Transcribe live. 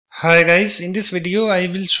Hi guys, in this video I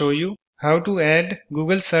will show you how to add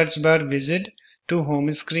Google search bar widget to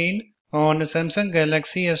home screen on Samsung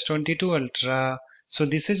Galaxy S22 Ultra. So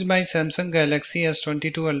this is my Samsung Galaxy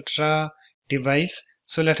S22 Ultra device.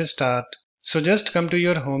 So let us start. So just come to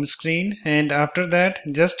your home screen and after that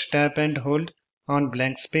just tap and hold on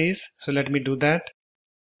blank space. So let me do that.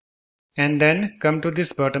 And then come to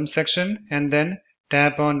this bottom section and then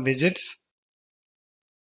tap on widgets.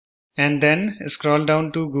 And then scroll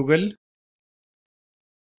down to Google.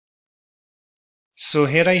 So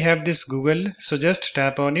here I have this Google, so just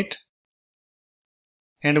tap on it.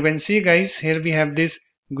 And you can see guys, here we have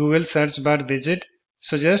this Google search bar widget.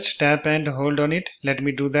 So just tap and hold on it. Let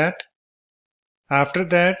me do that. After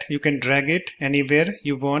that, you can drag it anywhere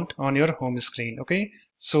you want on your home screen. Okay.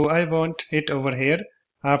 So I want it over here.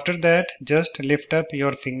 After that, just lift up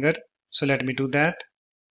your finger. So let me do that.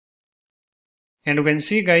 And you can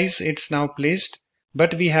see guys, it's now placed,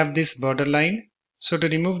 but we have this borderline. So to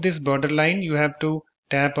remove this borderline, you have to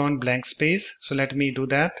tap on blank space. So let me do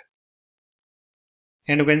that.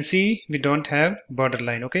 And you can see we don't have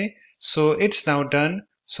borderline. Okay. So it's now done.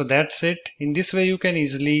 So that's it. In this way, you can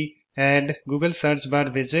easily add Google search bar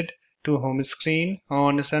widget to home screen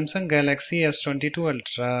on Samsung Galaxy S22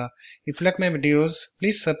 Ultra. If you like my videos,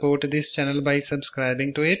 please support this channel by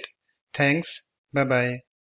subscribing to it. Thanks. Bye bye.